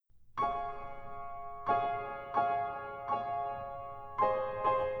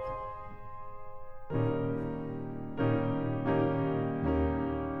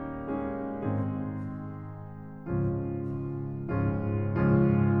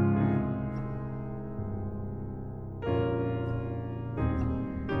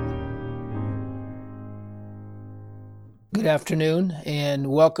Good afternoon and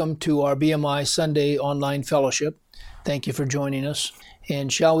welcome to our BMI Sunday online fellowship. Thank you for joining us.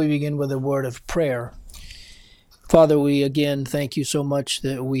 And shall we begin with a word of prayer? Father, we again thank you so much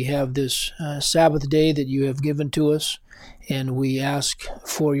that we have this Sabbath day that you have given to us, and we ask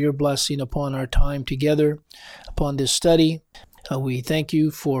for your blessing upon our time together, upon this study. We thank you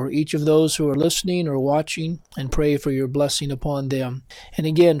for each of those who are listening or watching and pray for your blessing upon them. And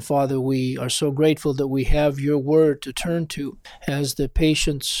again, Father, we are so grateful that we have your word to turn to as the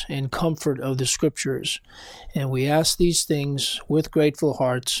patience and comfort of the scriptures. And we ask these things with grateful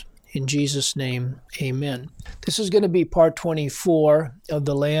hearts. In Jesus' name, amen. This is going to be part 24 of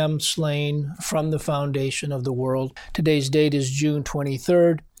the Lamb slain from the foundation of the world. Today's date is June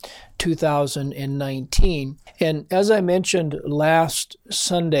 23rd. 2019. And as I mentioned last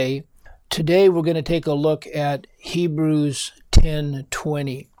Sunday, today we're going to take a look at Hebrews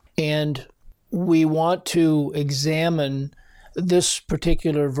 10:20. And we want to examine this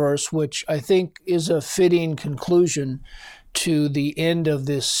particular verse, which I think is a fitting conclusion to the end of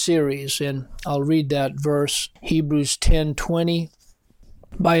this series. And I'll read that verse, Hebrews 10:20.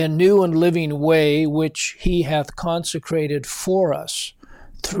 By a new and living way which he hath consecrated for us,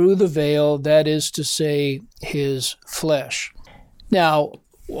 through the veil, that is to say, his flesh. Now,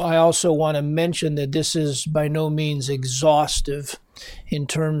 I also want to mention that this is by no means exhaustive in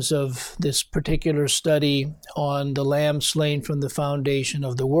terms of this particular study on the Lamb slain from the foundation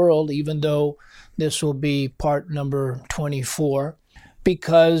of the world, even though this will be part number 24,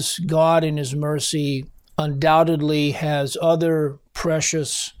 because God in his mercy undoubtedly has other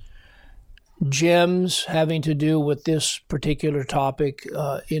precious gems having to do with this particular topic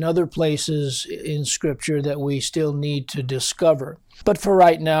in other places in Scripture that we still need to discover. But for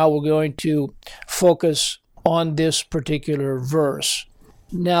right now, we're going to focus on this particular verse.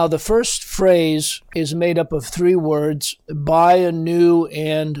 Now, the first phrase is made up of three words, by a new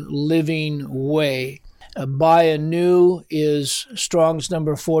and living way. By a new is Strong's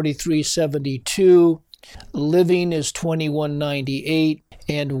number 4372, living is 2198,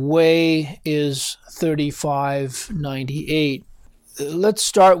 and way is 3598. Let's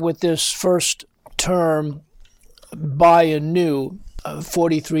start with this first term, by a new,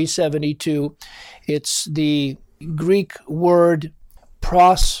 4372. It's the Greek word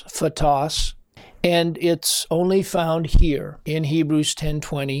prosphatos, and it's only found here in Hebrews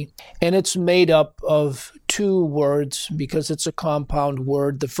 10:20, and it's made up of two words because it's a compound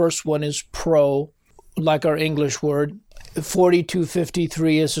word. The first one is pro, like our English word.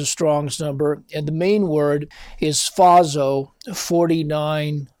 4253 is a Strong's number, and the main word is phazo,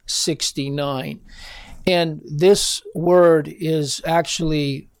 4969. And this word is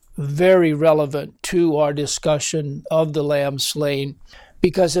actually very relevant to our discussion of the Lamb slain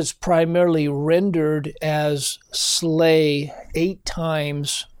because it's primarily rendered as slay 8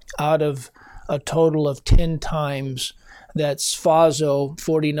 times out of a total of 10 times that phazo,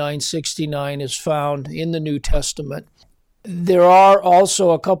 4969, is found in the New Testament. There are also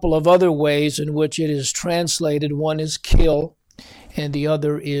a couple of other ways in which it is translated. One is kill, and the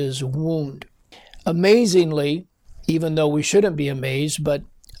other is wound. Amazingly, even though we shouldn't be amazed, but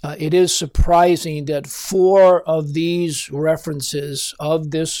it is surprising that 4 of these references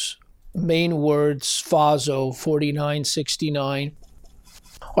of this main word, phazo, 4969,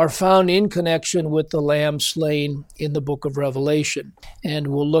 are found in connection with the Lamb slain in the book of Revelation. And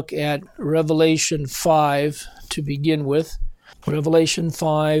we'll look at Revelation 5 to begin with. Revelation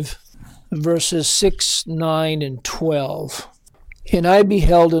 5, verses 6, 9, and 12. And I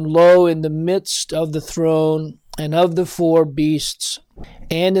beheld, and lo, in the midst of the throne and of the 4 beasts,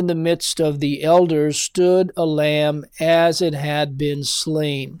 and in the midst of the elders stood a lamb as it had been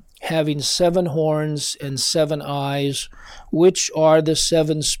slain, having 7 horns and 7 eyes, which are the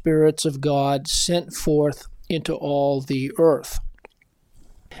 7 spirits of God sent forth into all the earth.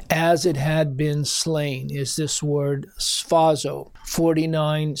 As it had been slain is this word sphazo,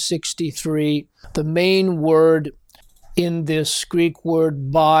 4963. The main word in this Greek word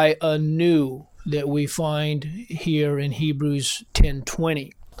by a new that we find here in Hebrews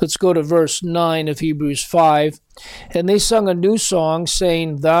 10:20. Let's go to verse 9 of Hebrews 5. And they sung a new song,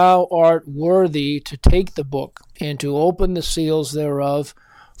 saying, Thou art worthy to take the book and to open the seals thereof,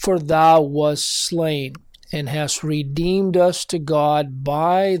 for thou wast slain, and hast redeemed us to God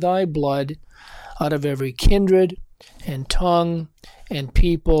by thy blood out of every kindred and tongue and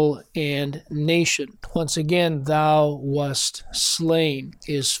people and nation. Once again, thou wast slain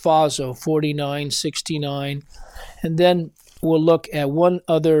is phazo, 4969. And then we'll look at one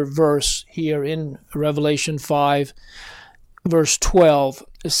other verse here in Revelation 5, verse 12,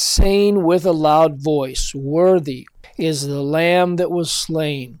 saying with a loud voice, Worthy is the Lamb that was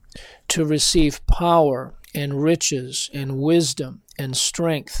slain to receive power and riches and wisdom and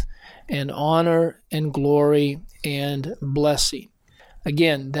strength and honor and glory and blessing.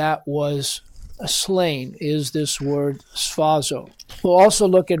 Again, that was slain is this word sphazo. We'll also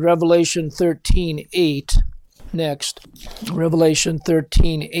look at Revelation 13:8 next. Revelation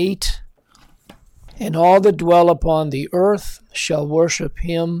 13:8. And all that dwell upon the earth shall worship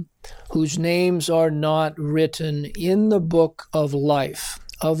him, whose names are not written in the book of life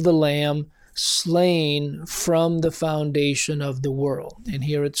of the Lamb slain from the foundation of the world. And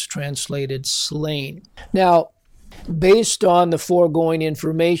here it's translated slain. Now, based on the foregoing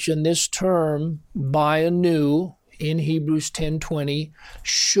information, this term, by anew, in Hebrews 10:20,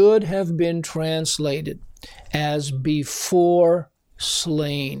 should have been translated as before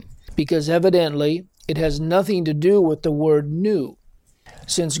slain, because evidently it has nothing to do with the word new,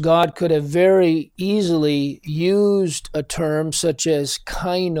 since God could have very easily used a term such as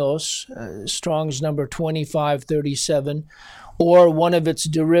kainos, Strong's number 2537, or one of its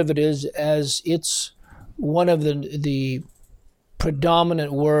derivatives, as it's one of the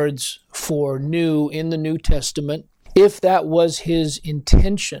predominant words for new in the New Testament, if that was his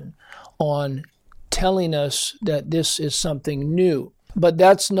intention on telling us that this is something new. But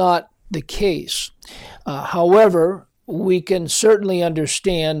that's not the case. However, we can certainly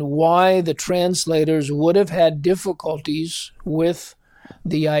understand why the translators would have had difficulties with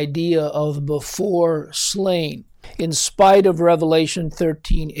the idea of before slain, in spite of Revelation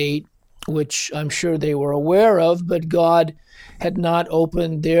 13:8, which I'm sure they were aware of, but God had not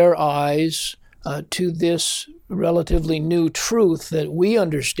opened their eyes to this relatively new truth that we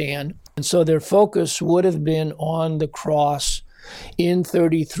understand. And so their focus would have been on the cross in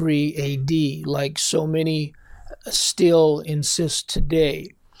 33 AD, like so many still insist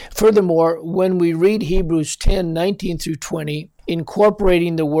today. Furthermore, when we read Hebrews 10:19 through 20,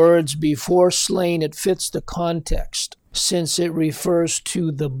 incorporating the words before slain, it fits the context, since it refers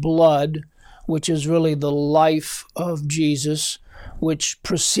to the blood, which is really the life of Jesus, which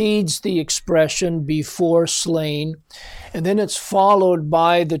precedes the expression before slain, and then it's followed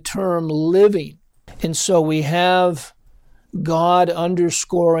by the term living. And so we have God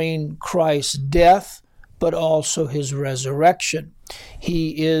underscoring Christ's death, but also his resurrection.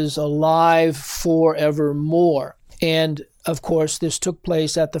 He is alive forevermore. And of course, this took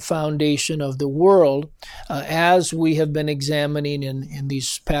place at the foundation of the world, as we have been examining in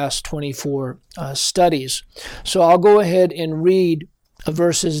these past 24 studies. So I'll go ahead and read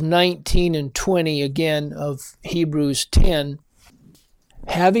verses 19 and 20 again of Hebrews 10.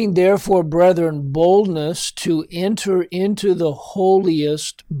 Having therefore, brethren, boldness to enter into the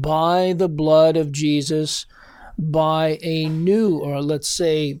holiest by the blood of Jesus, by a new, or let's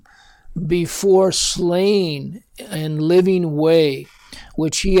say, before slain and living way,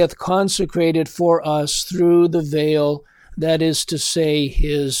 which he hath consecrated for us through the veil, that is to say,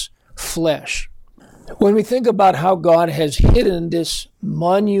 his flesh. When we think about how God has hidden this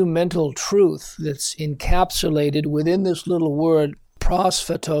monumental truth that's encapsulated within this little word,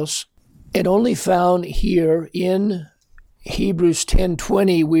 prosphatos, and only found here in Hebrews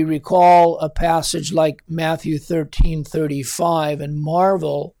 10:20, we recall a passage like Matthew 13:35 and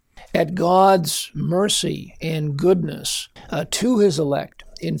marvel at God's mercy and goodness to his elect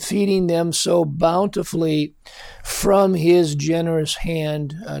in feeding them so bountifully from his generous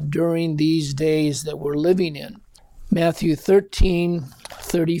hand during these days that we're living in. Matthew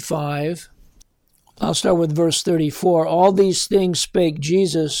 13:35. I'll start with verse 34. All these things spake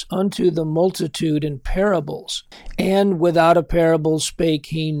Jesus unto the multitude in parables, and without a parable spake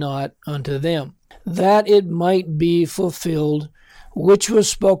he not unto them, that it might be fulfilled, which was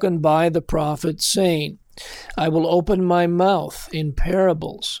spoken by the prophet, saying, I will open my mouth in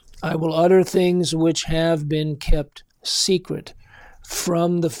parables. I will utter things which have been kept secret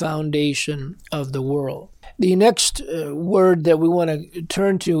from the foundation of the world. The next word that we want to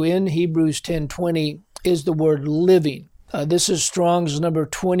turn to in Hebrews 10:20 is the word living. This is Strong's number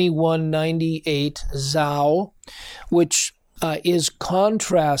 2198, Zao, which is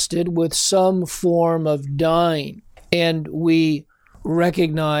contrasted with some form of dying. And we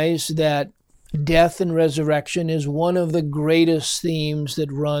recognize that death and resurrection is one of the greatest themes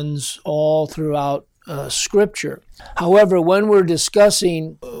that runs all throughout Scripture. However, when we were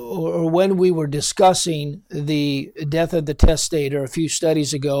discussing the death of the testator a few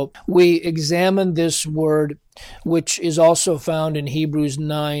studies ago, we examined this word, which is also found in Hebrews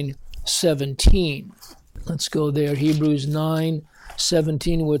 9:17. Let's go there, Hebrews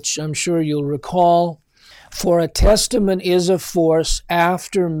 9:17, which I'm sure you'll recall. For a testament is of force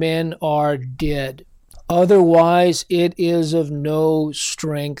after men are dead. Otherwise it is of no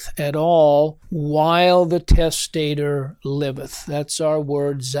strength at all while the testator liveth. That's our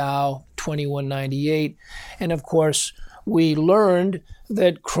word, Zao 2198. And of course, we learned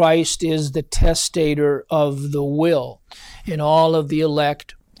that Christ is the testator of the will, and all of the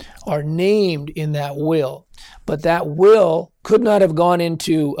elect are named in that will. But that will could not have gone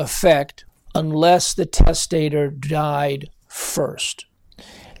into effect unless the testator died first.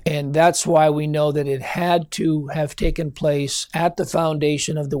 And that's why we know that it had to have taken place at the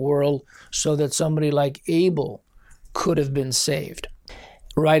foundation of the world so that somebody like Abel could have been saved,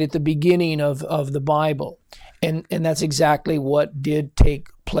 right at the beginning of the Bible. And that's exactly what did take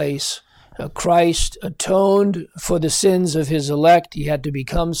place. Christ atoned for the sins of his elect. He had to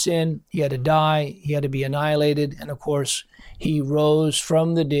become sin. He had to die. He had to be annihilated. And of course, he rose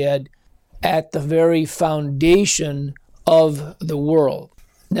from the dead at the very foundation of the world.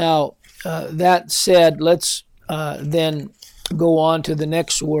 Now, that said, let's then go on to the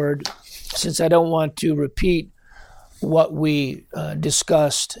next word, since I don't want to repeat what we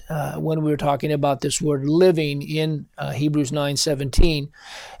discussed when we were talking about this word living in Hebrews 9:17.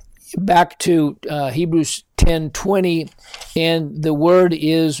 Back to Hebrews 10:20, and the word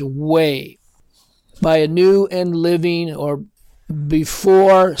is way. By a new and living, or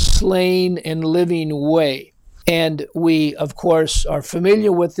before slain and living way. And we, of course, are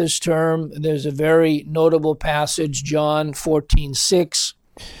familiar with this term. There's a very notable passage, John 14:6,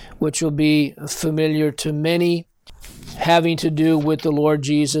 which will be familiar to many, having to do with the Lord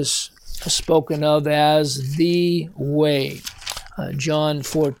Jesus, spoken of as the way. John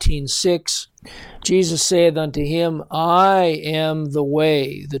 14:6, Jesus saith unto him, I am the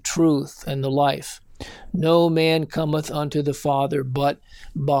way, the truth, and the life. No man cometh unto the Father but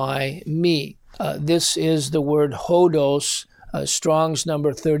by me. This is the word hodos, Strong's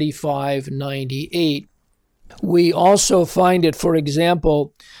number 3598. We also find it, for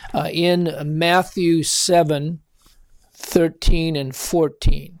example, in Matthew 7:13 and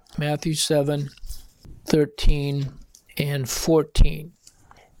 14. Matthew 7:13 and 14.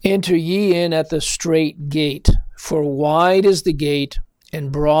 Enter ye in at the strait gate, for wide is the gate,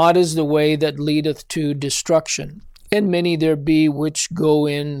 and broad is the way that leadeth to destruction, and many there be which go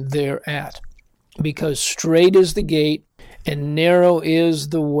in thereat. Because strait is the gate, and narrow is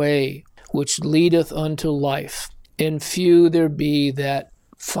the way which leadeth unto life, and few there be that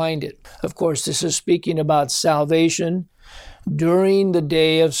find it. Of course, this is speaking about salvation during the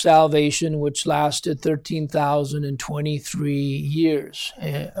day of salvation, which lasted 13,023 years,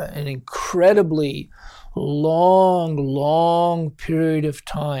 an incredibly long period of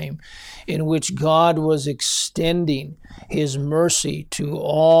time in which God was extending his mercy to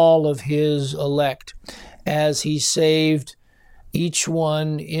all of his elect as he saved each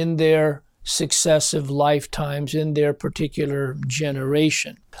one in their successive lifetimes in their particular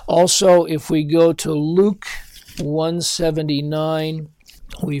generation. Also, if we go to Luke 179,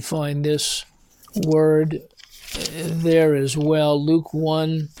 we find this word there as well. Luke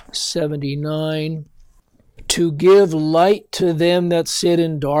 179. To give light to them that sit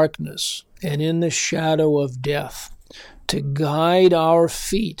in darkness and in the shadow of death, to guide our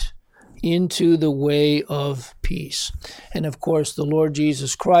feet into the way of peace. And of course, the Lord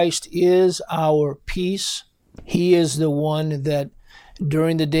Jesus Christ is our peace. He is the one that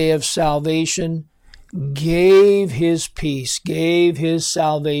during the day of salvation gave his peace, gave his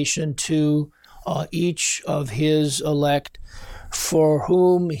salvation to each of his elect, for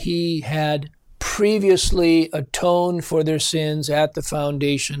whom he had previously atoned for their sins at the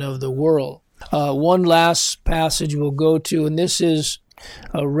foundation of the world. One last passage we'll go to, and this is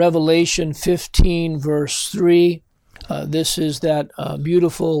Revelation 15, verse 3. This is that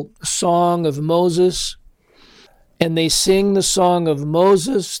beautiful song of Moses. And they sing the song of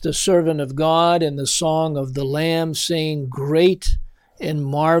Moses, the servant of God, and the song of the Lamb, saying, Great and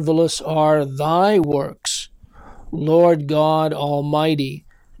marvelous are thy works, Lord God Almighty.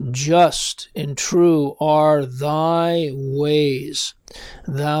 Just and true are thy ways,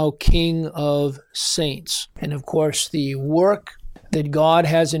 thou King of saints. And of course, the work that God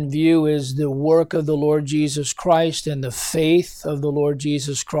has in view is the work of the Lord Jesus Christ and the faith of the Lord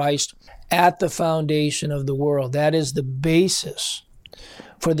Jesus Christ at the foundation of the world. That is the basis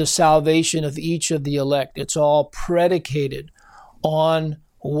for the salvation of each of the elect. It's all predicated on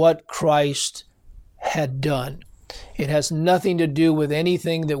what Christ had done. It has nothing to do with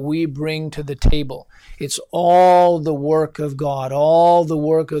anything that we bring to the table. It's all the work of God, all the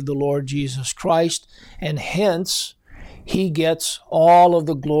work of the Lord Jesus Christ, and hence He gets all of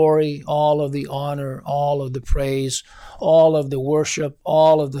the glory, all of the honor, all of the praise, all of the worship,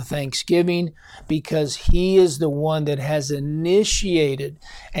 all of the thanksgiving, because he is the one that has initiated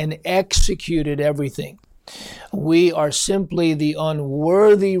and executed everything. We are simply the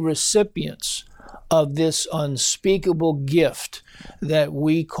unworthy recipients of this unspeakable gift that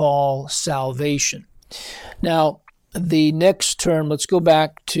we call salvation. Now, the next term, let's go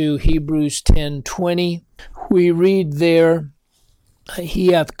back to Hebrews 10:20. We read there, he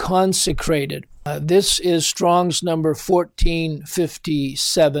hath consecrated. This is Strong's number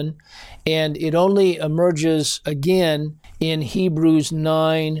 1457, and it only emerges again in Hebrews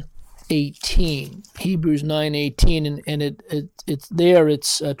 9:18. Hebrews 9:18, and it's there.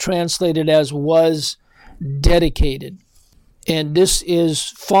 It's translated as was dedicated. And this is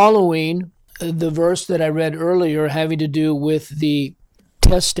following the verse that I read earlier having to do with the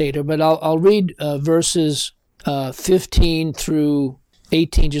testator. But I'll read verses 15 through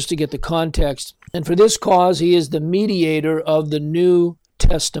 18 just to get the context. And for this cause he is the mediator of the New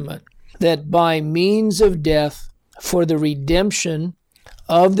Testament, that by means of death for the redemption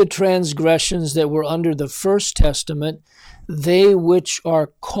of the transgressions that were under the first testament, they which are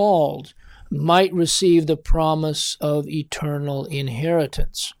called might receive the promise of eternal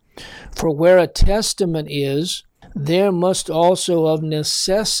inheritance. For where a testament is, there must also of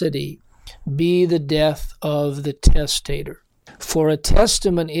necessity be the death of the testator. For a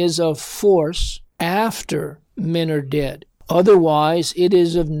testament is of force after men are dead. Otherwise it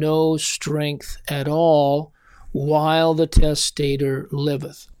is of no strength at all while the testator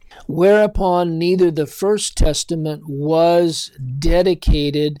liveth. Whereupon neither the first testament was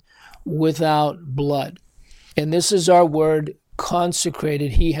dedicated without blood. And this is our word,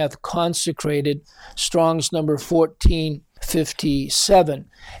 consecrated. He hath consecrated, Strong's number 1457.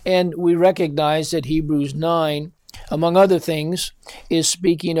 And we recognize that Hebrews 9, among other things, is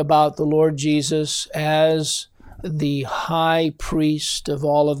speaking about the Lord Jesus as the high priest of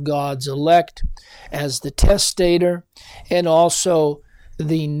all of God's elect, as the testator, and also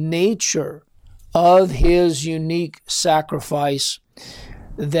the nature of his unique sacrifice,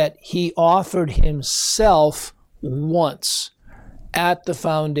 that he offered himself once at the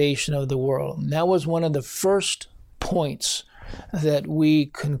foundation of the world. And that was one of the first points that we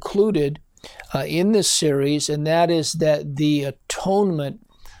concluded in this series, and that is that the atonement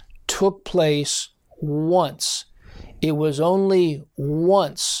took place once. It was only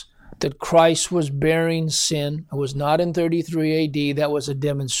once that Christ was bearing sin. It was not in 33 AD. That was a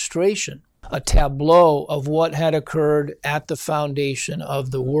demonstration, a tableau of what had occurred at the foundation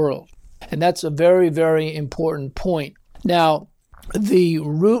of the world. And that's a very, very important point. Now, the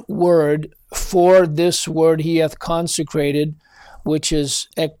root word for this word, he hath consecrated, which is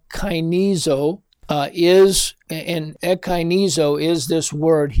ekainizo, is this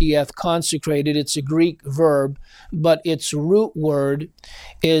word, he hath consecrated. It's a Greek verb, but its root word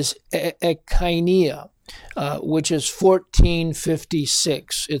is ekainia, which is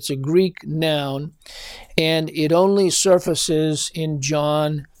 1456. It's a Greek noun, and it only surfaces in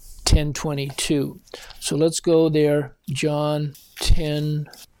John 10:22. So let's go there, John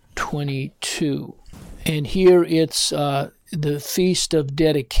 10:22. And here it's the Feast of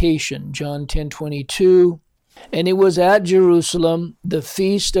Dedication, John 10:22. And it was at Jerusalem, the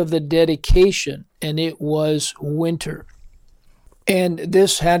Feast of the Dedication, and it was winter. And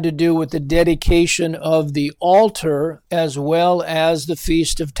this had to do with the dedication of the altar as well as the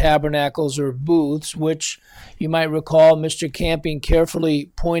Feast of Tabernacles or Booths, which you might recall Mr. Camping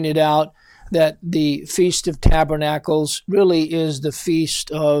carefully pointed out that the Feast of Tabernacles really is the feast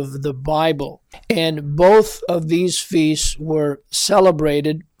of the Bible. And both of these feasts were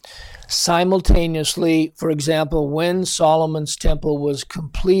celebrated simultaneously. For example, when Solomon's temple was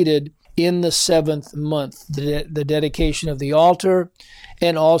completed in the 7th month, the dedication of the altar,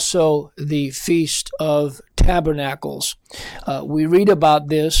 and also the Feast of Tabernacles. We read about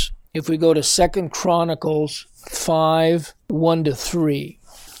this if we go to 2 Chronicles 5, 1-3.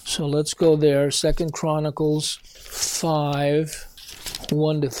 So let's go there, 2 Chronicles 5,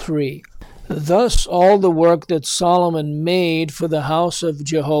 1-3. Thus all the work that Solomon made for the house of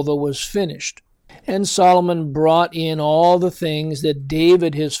Jehovah was finished. And Solomon brought in all the things that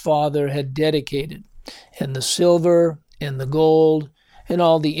David his father had dedicated, and the silver, and the gold, and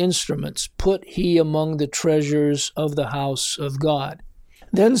all the instruments put he among the treasures of the house of God.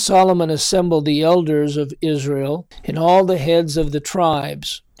 Then Solomon assembled the elders of Israel, and all the heads of the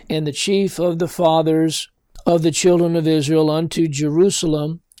tribes, and the chief of the fathers of the children of Israel unto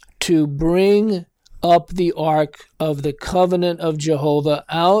Jerusalem, to bring up the ark of the covenant of Jehovah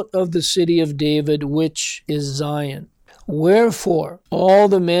out of the city of David, which is Zion. Wherefore all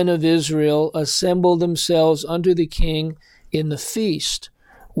the men of Israel assembled themselves unto the king in the feast,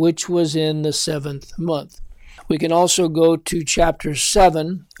 which was in the 7th month. We can also go to chapter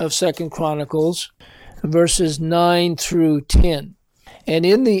 7 of 2 Chronicles, verses 9 through 10. And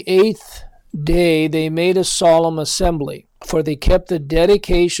in the 8th day they made a solemn assembly, for they kept the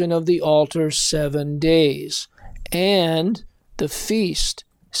dedication of the altar 7 days, and the feast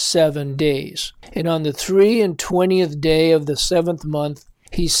 7 days. And on the 23rd day of the 7th month,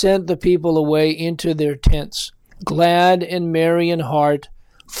 he sent the people away into their tents, glad and merry in heart,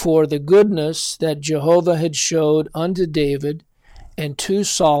 for the goodness that Jehovah had showed unto David, and to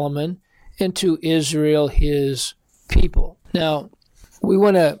Solomon, and to Israel his people. Now, we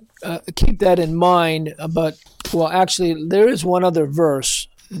want to keep that in mind, but, well, actually, there is one other verse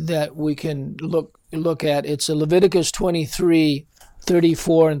that we can look at. It's Leviticus 23,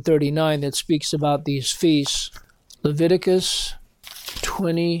 34 and 39 that speaks about these feasts. Leviticus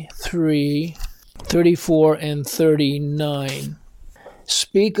 23, 34 and 39.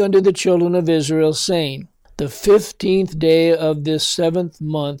 Speak unto the children of Israel, saying, the 15th day of this 7th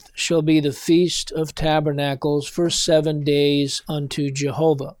month shall be the feast of tabernacles for 7 days unto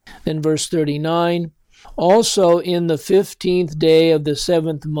Jehovah. Then verse 39, also in the 15th day of the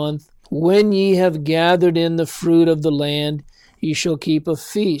 7th month, when ye have gathered in the fruit of the land, ye shall keep a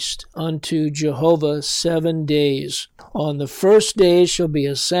feast unto Jehovah 7 days. On the 1st day shall be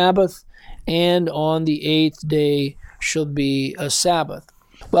a Sabbath, and on the 8th day shall be a Sabbath.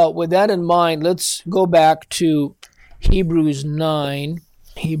 Well, with that in mind, let's go back to Hebrews 9,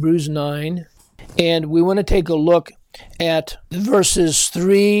 and we want to take a look at verses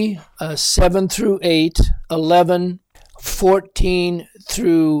 3, 7 through 8, 11, 14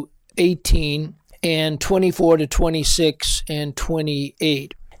 through 18, and 24 to 26 and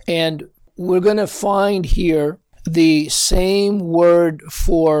 28. And we're going to find here the same word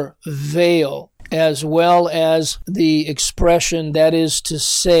for veil, as well as the expression that is to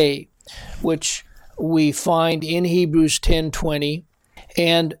say, which we find in Hebrews 10:20,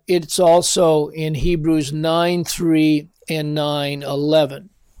 and it's also in Hebrews 9:3 and 9:11.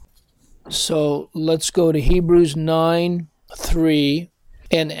 So let's go to Hebrews 9:3.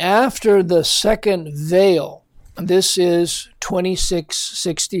 And after the second veil, this is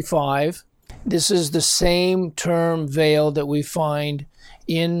 2665. This is the same term veil that we find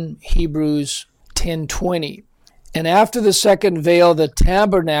in Hebrews 10:20. And after the second veil, the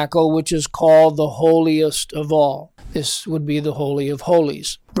tabernacle, which is called the holiest of all. This would be the Holy of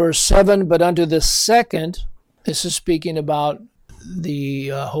Holies. Verse 7, but unto the second, this is speaking about the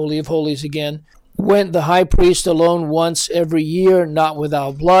Holy of Holies again, went the high priest alone once every year, not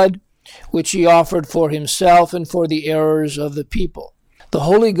without blood, which he offered for himself and for the errors of the people. The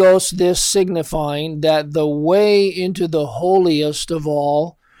Holy Ghost, this signifying that the way into the holiest of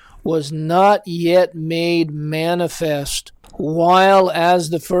all was not yet made manifest, while as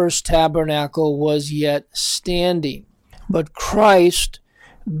the first tabernacle was yet standing. But Christ,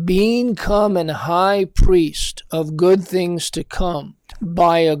 being come an high priest of good things to come,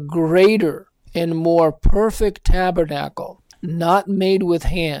 by a greater and more perfect tabernacle, not made with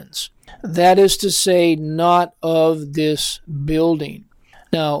hands, that is to say, not of this building.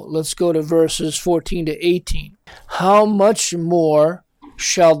 Now, let's go to verses 14 to 18. How much more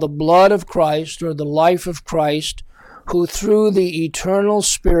shall the blood of Christ, or the life of Christ, who through the eternal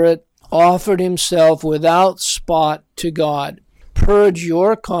Spirit offered himself without spot to God, purge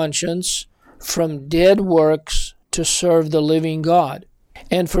your conscience from dead works to serve the living God?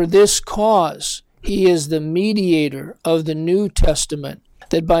 And for this cause he is the mediator of the New Testament,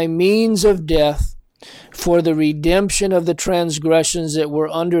 that by means of death, for the redemption of the transgressions that were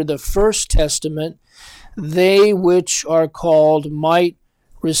under the first testament, they which are called might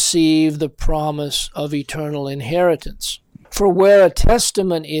receive the promise of eternal inheritance. For where a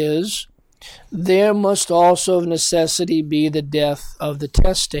testament is, there must also of necessity be the death of the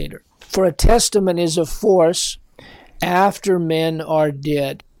testator. For a testament is of force after men are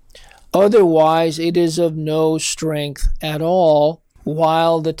dead. Otherwise it is of no strength at all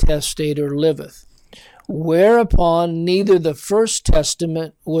while the testator liveth. Whereupon neither the first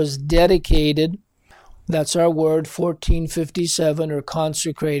testament was dedicated, that's our word 1457, or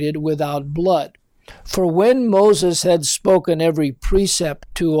consecrated, without blood. For when Moses had spoken every precept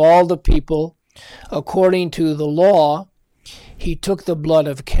to all the people according to the law, he took the blood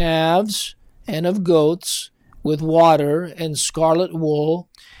of calves and of goats with water and scarlet wool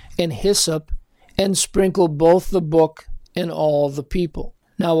and hyssop, and sprinkled both the book and all the people.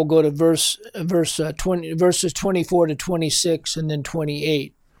 Now we'll go to verses 24 to 26 and then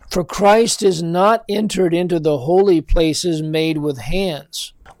 28. For Christ is not entered into the holy places made with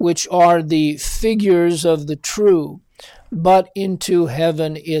hands, which are the figures of the true, but into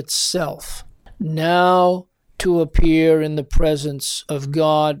heaven itself, now to appear in the presence of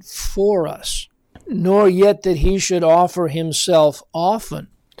God for us. Nor yet that he should offer himself often,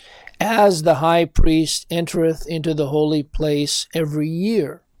 as the high priest entereth into the holy place every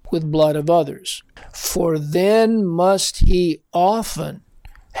year with blood of others. For then must he often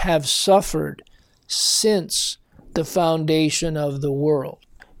have suffered since the foundation of the world.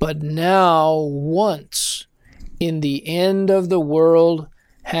 But now once in the end of the world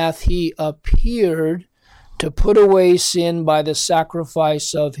hath he appeared to put away sin by the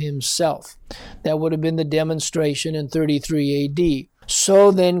sacrifice of himself. That would have been the demonstration in 33 AD.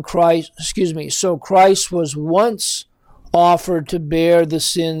 So Christ was once offered to bear the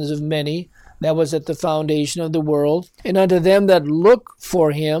sins of many. That was at the foundation of the world. And unto them that look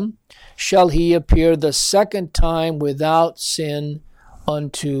for him shall he appear the second time without sin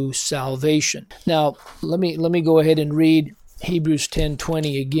unto salvation. Now, let me go ahead and read Hebrews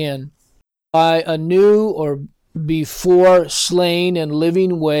 10:20 again. By a new or before slain and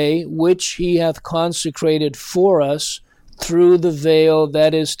living way, which he hath consecrated for us through the veil,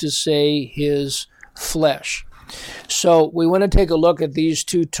 that is to say, his flesh. So we want to take a look at these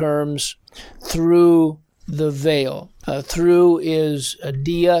two terms, through the veil. Through is a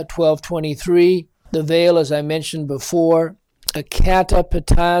dia, 12:23. The veil, as I mentioned before, a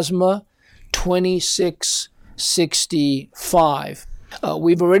katapetasma, 2665.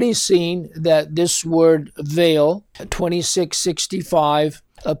 We've already seen that this word veil, 2665,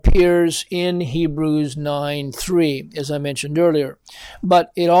 appears in Hebrews 9:3, as I mentioned earlier.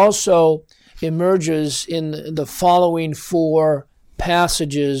 But it also emerges in the following four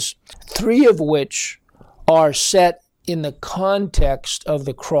passages, three of which are set in the context of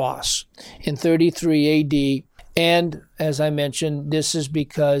the cross in 33 AD. And as I mentioned, this is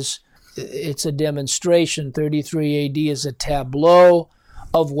because it's a demonstration. 33 AD is a tableau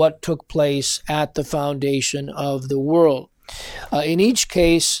of what took place at the foundation of the world. In each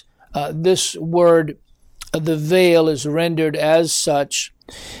case, this word, the veil, is rendered as such,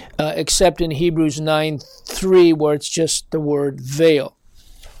 except in Hebrews 9:3, where it's just the word veil.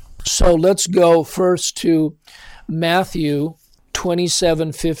 So let's go first to Matthew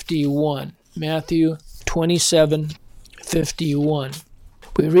 27:51. Matthew 27:51.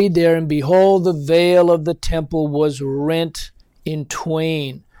 We read there, and behold, the veil of the temple was rent in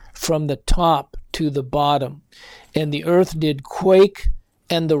twain from the top to the bottom, and the earth did quake,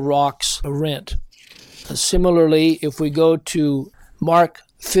 and the rocks rent. Similarly, if we go to Mark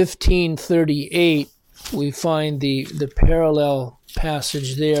 15:38, we find the parallel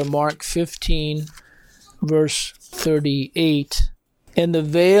passage there, Mark 15, verse 38. And the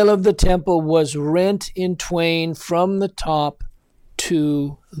veil of the temple was rent in twain from the top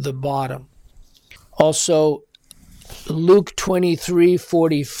to the bottom. Also, Luke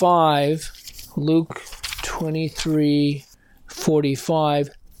 23:45, Luke 23:45.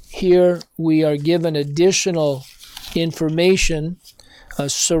 Here we are given additional information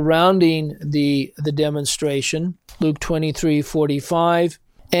surrounding the demonstration. Luke 23:45,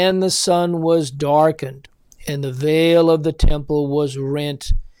 and the sun was darkened, and the veil of the temple was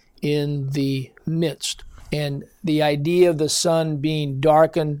rent in the midst. And the idea of the sun being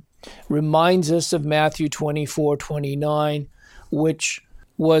darkened reminds us of Matthew 24:29, which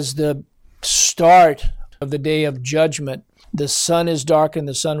was the start of the day of judgment. The sun is darkened.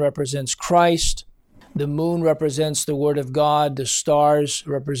 The sun represents Christ. The moon represents the Word of God. The stars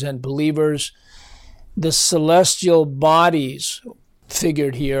represent believers. The celestial bodies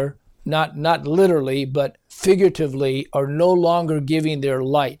figured here, not literally, but figuratively, are no longer giving their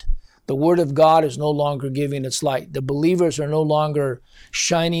light. The Word of God is no longer giving its light. The believers are no longer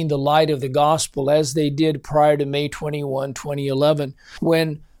shining the light of the gospel as they did prior to May 21, 2011,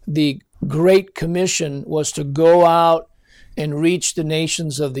 when the Great Commission was to go out and reach the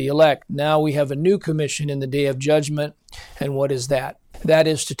nations of the elect. Now we have a new commission in the day of judgment. And what is that? That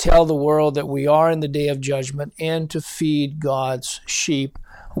is to tell the world that we are in the day of judgment and to feed God's sheep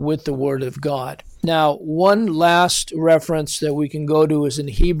with the Word of God. Now, one last reference that we can go to is in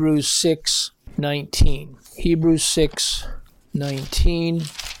Hebrews 6:19. Hebrews 6:19.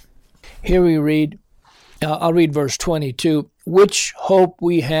 Here we read, I'll read verse 22. Which hope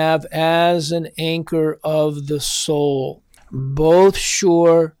we have as an anchor of the soul, both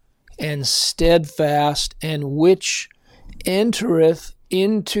sure and steadfast, and which entereth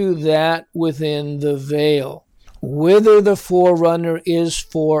into that within the veil, whither the forerunner is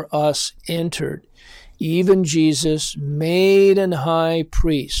for us entered, even Jesus, made an high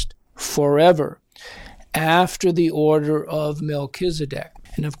priest forever after the order of Melchizedek.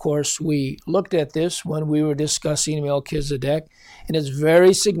 And of course, we looked at this when we were discussing Melchizedek, and it's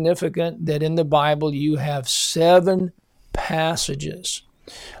very significant that in the Bible you have 7 passages,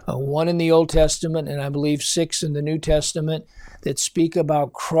 1 in the Old Testament and I believe 6 in the New Testament, that speak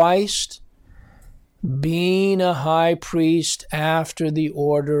about Christ being a high priest after the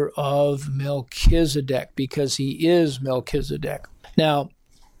order of Melchizedek, because he is Melchizedek. Now,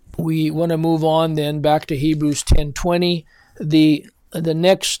 we want to move on then back to Hebrews 10:20. The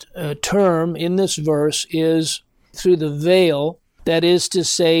next term in this verse is through the veil, that is to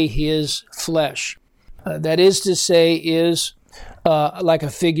say, his flesh. That is to say, is like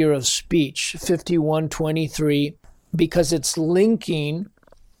a figure of speech, 51:23, because it's linking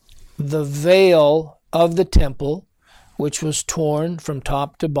the veil of the temple, which was torn from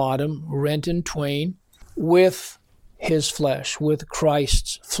top to bottom, rent in twain, with his flesh, with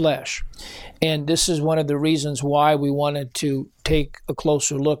Christ's flesh. And this is one of the reasons why we wanted to take a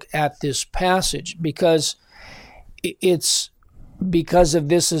closer look at this passage, because it's because of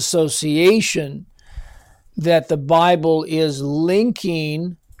this association that the Bible is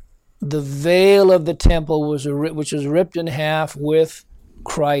linking the veil of the temple, which was ripped in half, with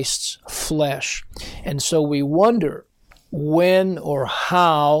Christ's flesh. And so we wonder when or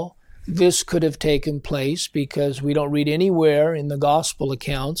how this could have taken place, because we don't read anywhere in the gospel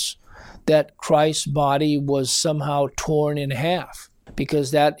accounts that Christ's body was somehow torn in half,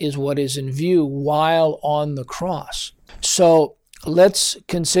 because that is what is in view while on the cross. So let's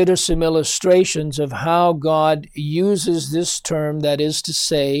consider some illustrations of how God uses this term, that is to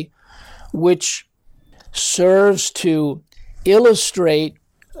say, which serves to illustrate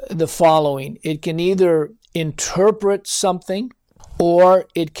the following. It can either interpret something or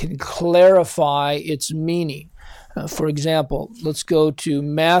it can clarify its meaning. For example, let's go to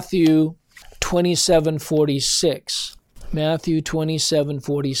Matthew 27:46. Matthew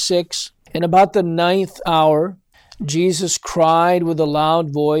 27:46. And about the 9th hour, Jesus cried with a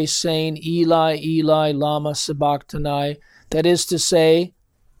loud voice, saying, Eli, Eli, lama sabachthani. That is to say,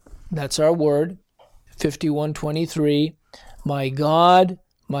 that's our word, 51:23. My God,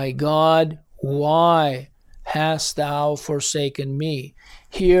 why hast thou forsaken me?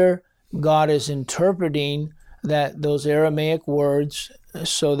 Here, God is interpreting those Aramaic words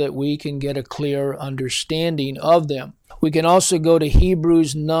so that we can get a clear understanding of them. We can also go to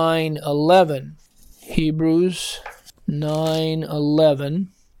Hebrews 9:11. Hebrews 9:11.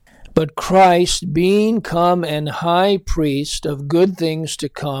 But Christ, being come an high priest of good things to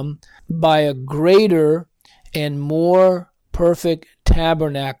come, by a greater and more perfect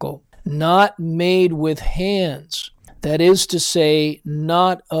tabernacle, not made with hands, that is to say,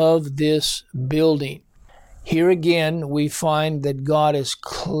 not of this building. Here again, we find that God is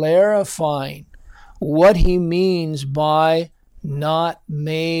clarifying what he means by not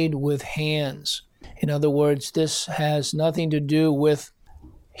made with hands. In other words, this has nothing to do with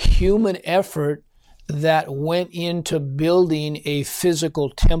human effort that went into building a physical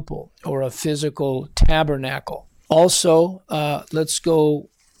temple or a physical tabernacle. Also, let's go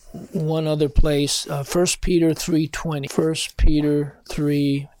one other place, 1 Peter 3:20. 1 Peter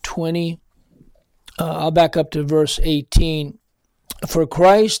 3:20. I'll back up to verse 18. For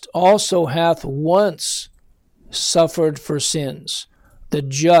Christ also hath once suffered for sins, the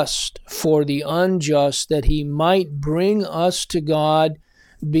just for the unjust, that he might bring us to God,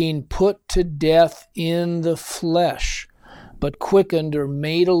 being put to death in the flesh, but quickened or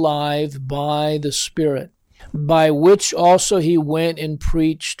made alive by the Spirit, by which also he went and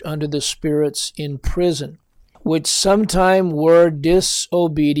preached unto the spirits in prison, which sometime were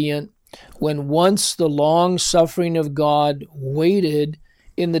disobedient, when once the long suffering of God waited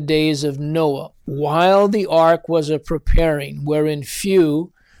in the days of Noah, while the ark was a preparing, wherein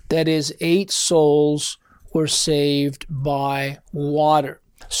few, that is 8 souls, were saved by water.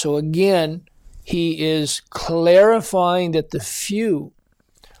 So again, he is clarifying that the few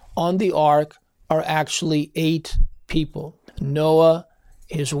on the ark are actually 8 people: Noah,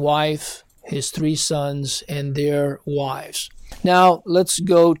 his wife, his 3 sons, and their wives. Now, let's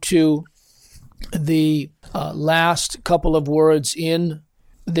go to the last couple of words in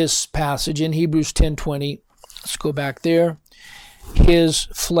this passage in Hebrews 10:20. Let's go back there. His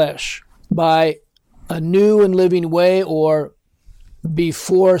flesh. By a new and living way, or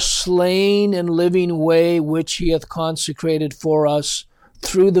before slain and living way, which he hath consecrated for us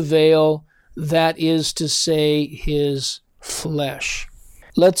through the veil, that is to say, his flesh.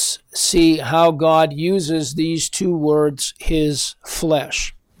 Let's see how God uses these 2 words, his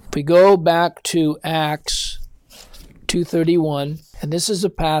flesh. If we go back to Acts 2:31, and this is a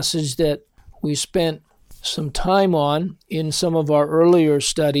passage that we spent some time on in some of our earlier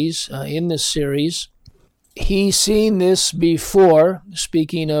studies in this series. He, seen this before,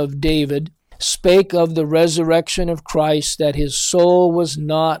 speaking of David, spake of the resurrection of Christ, that his soul was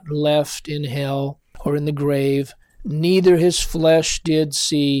not left in hell or in the grave, neither his flesh did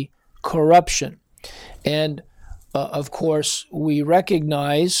see corruption. And of course, we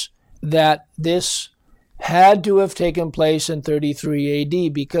recognize that this had to have taken place in 33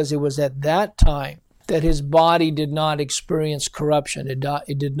 AD, because it was at that time that his body did not experience corruption.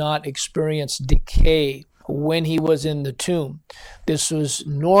 It did not experience decay when he was in the tomb. This was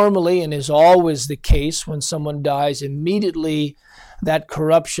normally, and is always the case, when someone dies, immediately that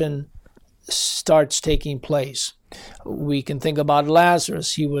corruption starts taking place. We can think about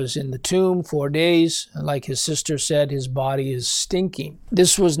Lazarus. He was in the tomb 4 days. Like his sister said, his body is stinking.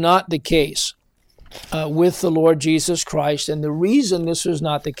 This was not the case with the Lord Jesus Christ. And the reason this was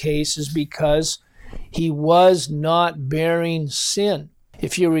not the case is because he was not bearing sin.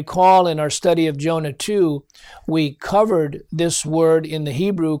 If you recall, in our study of Jonah 2, we covered this word in the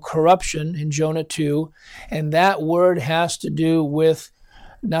Hebrew, corruption, in Jonah 2, and that word has to do with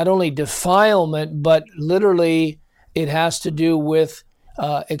not only defilement, but literally it has to do with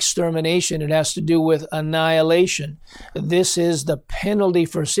extermination. It has to do with annihilation. This is the penalty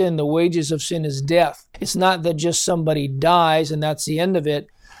for sin. The wages of sin is death. It's not that just somebody dies and that's the end of it.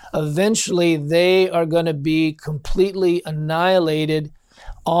 Eventually, they are going to be completely annihilated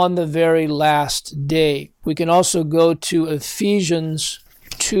on the very last day. We can also go to Ephesians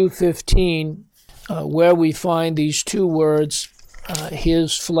 2:15, where we find these two words,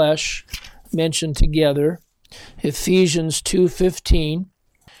 his flesh, mentioned together. Ephesians 2:15.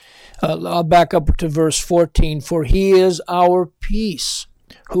 I'll back up to verse 14. For he is our peace,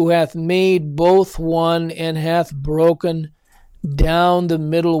 who hath made both one, and hath broken down the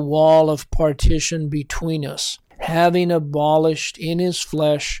middle wall of partition between us, having abolished in his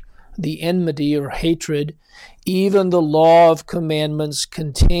flesh the enmity or hatred, even the law of commandments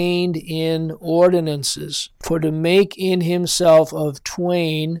contained in ordinances, for to make in himself of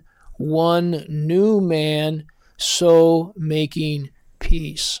twain one new man, so making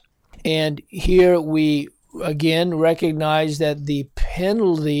peace. And here we again recognize that the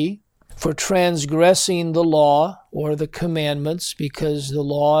penalty for transgressing the law or the commandments, because the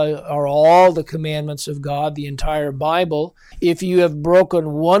law are all the commandments of God, the entire Bible. If you have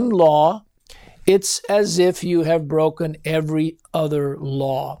broken one law, it's as if you have broken every other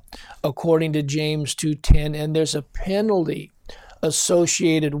law, according to James 2:10, and there's a penalty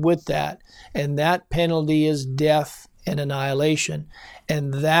associated with that, and that penalty is death and annihilation.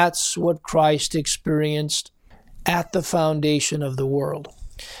 And that's what Christ experienced at the foundation of the world.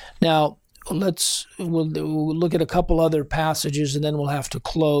 Now, we'll look at a couple other passages, and then we'll have to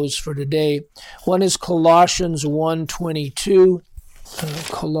close for today. One is Colossians 1:22.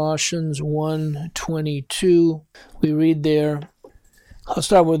 Colossians 1:22. We read there, I'll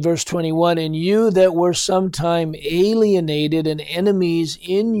start with verse 21. And you that were sometime alienated and enemies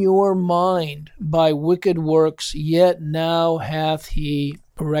in your mind by wicked works, yet now hath he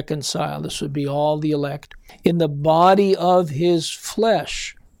reconciled. This would be all the elect. In the body of his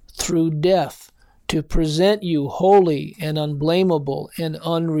flesh, through death, to present you holy and unblameable and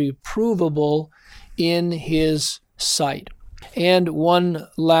unreprovable in his sight. And one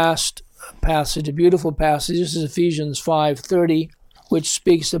last passage, a beautiful passage. This is Ephesians 5:30, which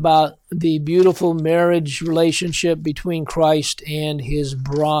speaks about the beautiful marriage relationship between Christ and his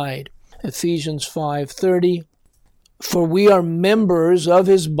bride. Ephesians 5:30, for we are members of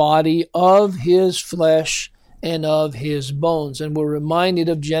his body, of his flesh, and of his bones. And we're reminded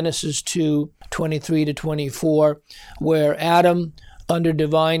of Genesis 2:23-24, where Adam, under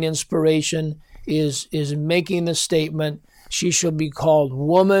divine inspiration, is making the statement, she shall be called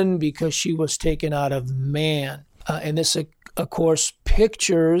woman because she was taken out of man. And this, of course,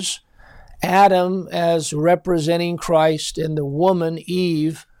 pictures Adam as representing Christ and the woman,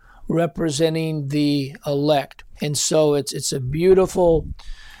 Eve, representing the elect. And so it's a beautiful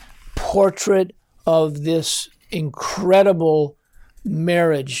portrait of this incredible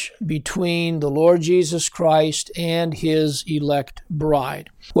marriage between the Lord Jesus Christ and his elect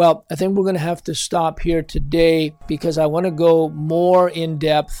bride. Well, I think we're going to have to stop here today, because I want to go more in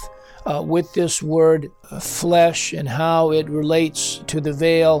depth with this word flesh and how it relates to the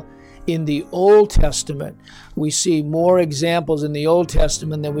veil in the Old Testament. We see more examples in the Old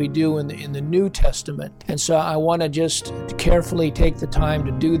Testament than we do in the New Testament. And so I want to just carefully take the time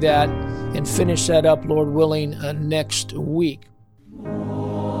to do that and finish that up, Lord willing, next week.